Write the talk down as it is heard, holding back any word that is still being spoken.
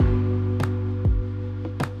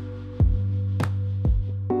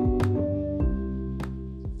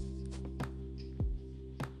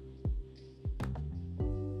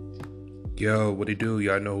Yo, what it do?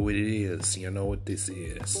 Y'all know what it is. Y'all know what this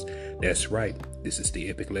is. That's right. This is the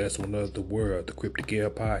epic last one of the world, the CRYPTIC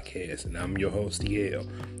podcast, and I'm your host, EL.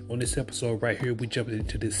 On this episode right here, we jump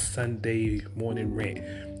into this Sunday morning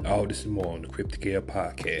rant. All this and more on the CRYPTIC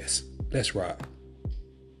podcast. Let's rock.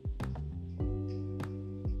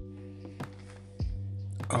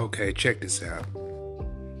 Okay, check this out.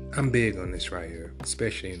 I'm big on this right here,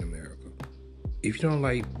 especially in America. If you don't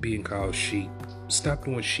like being called sheep, stop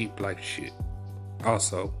doing sheep-like shit.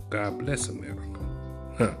 Also, God bless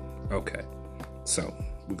America. Okay. So,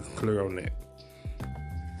 we're clear on that.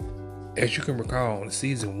 As you can recall, in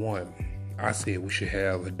season 1, I said we should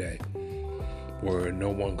have a day where no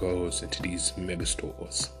one goes into these mega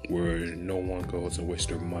stores, where no one goes and waste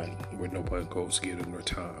their money, where nobody goes to get in their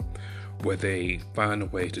time, where they find a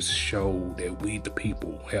way to show that we the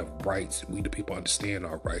people have rights, we the people understand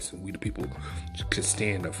our rights, and we the people can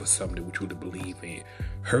stand up for something we truly believe in.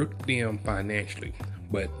 Hurt them financially,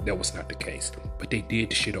 but that was not the case. But they did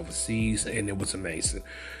the shit overseas, and it was amazing.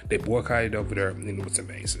 They boycotted over there, and it was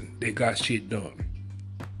amazing. They got shit done.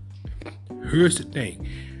 Here's the thing.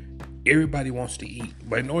 Everybody wants to eat,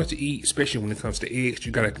 but in order to eat, especially when it comes to eggs,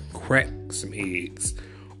 you gotta crack some eggs.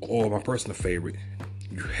 Or my personal favorite,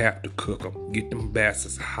 you have to cook them. Get them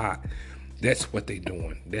bastards hot. That's what they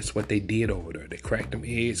doing. That's what they did over there. They cracked them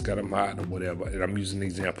eggs, got them hot or whatever. And I'm using an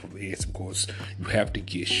example of eggs. Of course, you have to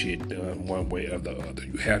get shit done one way or the other.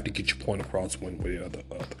 You have to get your point across one way or the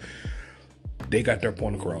other. They got their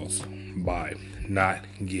point across by not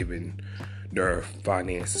giving their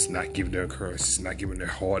finances, not giving their currencies, not giving their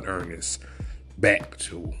hard earnings back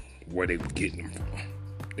to where they were getting them from.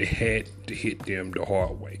 They had to hit them the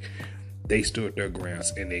hard way. They stood their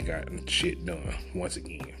grounds and they got shit done once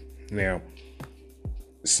again. Now,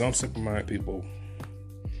 some simple-minded people,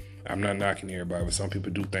 I'm not knocking everybody, but some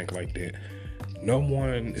people do think like that. No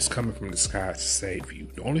one is coming from the sky to save you.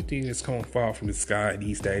 The only thing that's coming fall from the sky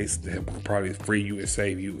these days that will probably free you and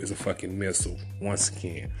save you is a fucking missile. Once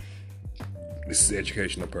again, this is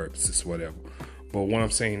educational purposes, whatever. But what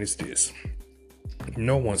I'm saying is this.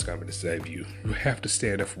 No one's coming to save you. You have to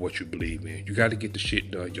stand up for what you believe in. You got to get the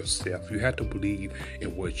shit done yourself. You have to believe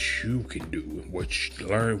in what you can do, and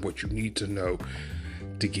learn what you need to know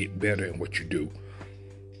to get better in what you do.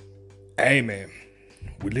 Hey man,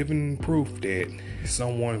 we live in proof that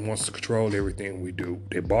someone wants to control everything we do.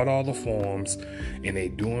 They bought all the farms and they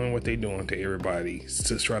doing what they doing to everybody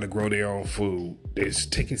to try to grow their own food. They're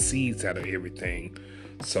taking seeds out of everything.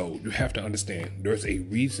 So you have to understand there's a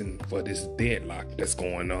reason for this deadlock that's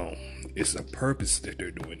going on. It's a purpose that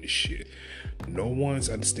they're doing this shit. No one's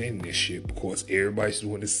understanding this shit because everybody's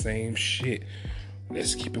doing the same shit.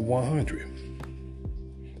 Let's keep it 100.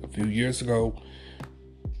 A few years ago,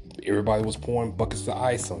 everybody was pouring buckets of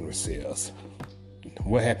ice on themselves.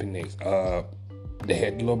 What happened next? They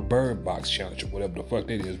had the little bird box challenge or whatever the fuck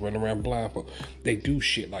that is, running around blindfold. They do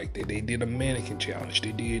shit like that. They did a mannequin challenge.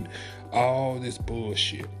 They did all this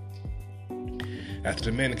bullshit. After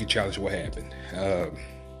the mannequin challenge, what happened?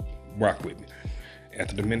 Rock with me.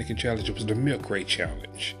 After the mannequin challenge, it was the milk crate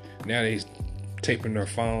challenge. Now they taping their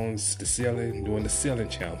phones to the ceiling, doing the ceiling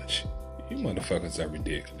challenge. You motherfuckers are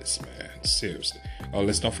ridiculous, man. Seriously. Oh,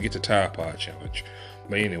 let's don't forget the Tide Pod challenge.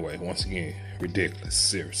 But anyway, once again, ridiculous.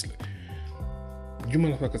 Seriously. You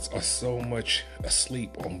motherfuckers are so much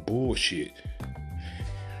asleep on bullshit.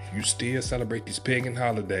 You still celebrate these pagan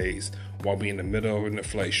holidays while being in the middle of an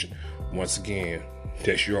inflation. Once again,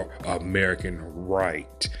 that's your American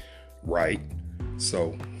right. Right?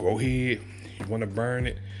 So, go ahead. You want to burn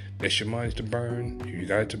it? That's your money to burn. You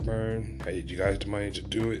got it to burn. Hey, you got the money to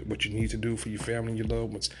do it. What you need to do for your family and your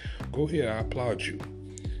loved ones. Go ahead. I applaud you.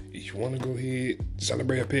 If you want to go ahead,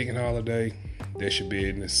 celebrate a pagan holiday, that's your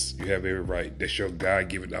business. You have every right. That's your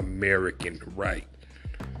God-given American right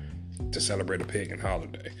to celebrate a pagan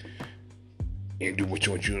holiday and do what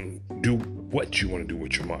you want to do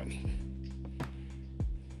with your money.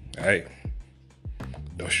 Hey,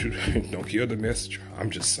 don't shoot, don't kill the messenger.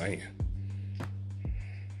 I'm just saying.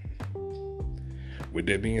 With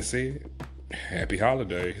that being said, happy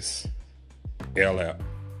holidays. L out.